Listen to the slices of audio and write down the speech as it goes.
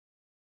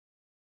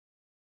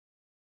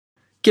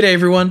G'day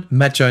everyone,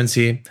 Matt Jones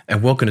here,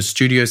 and welcome to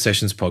Studio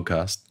Sessions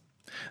Podcast.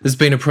 This has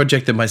been a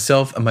project that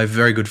myself and my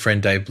very good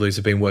friend Dave Bleus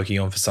have been working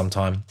on for some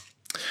time.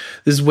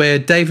 This is where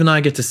Dave and I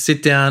get to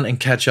sit down and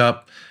catch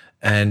up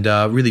and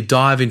really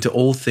dive into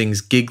all things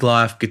gig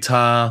life,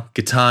 guitar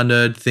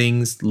nerd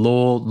things,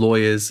 law,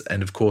 lawyers,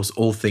 and of course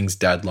all things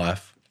dad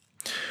life.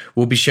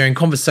 We'll be sharing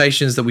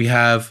conversations that we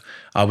have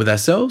with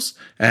ourselves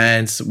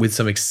and with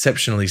some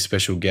exceptionally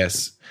special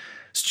guests.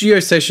 Studio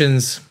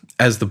Sessions,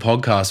 as the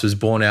podcast, was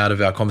born out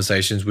of our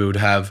conversations we would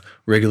have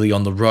regularly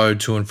on the road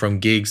to and from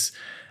gigs,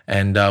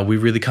 and we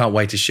really can't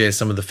wait to share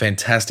some of the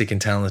fantastic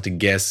and talented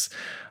guests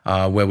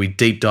where we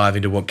deep dive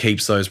into what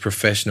keeps those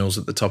professionals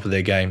at the top of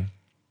their game.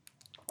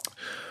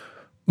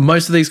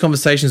 Most of these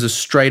conversations are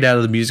straight out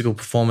of the musical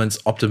performance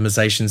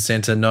optimization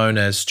center known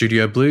as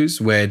Studio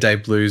Bleus, where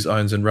Dave Bleus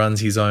owns and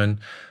runs his own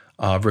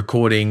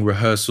recording,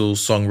 rehearsal,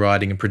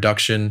 songwriting and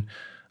production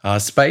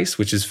space,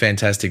 which is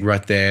fantastic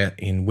right there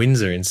in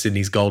Windsor in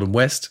Sydney's Golden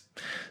West.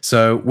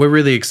 So we're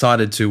really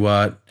excited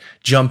to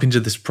jump into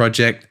this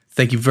project.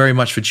 Thank you very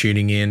much for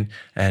tuning in,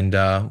 and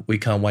we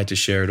can't wait to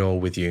share it all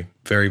with you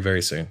very,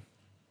 very soon.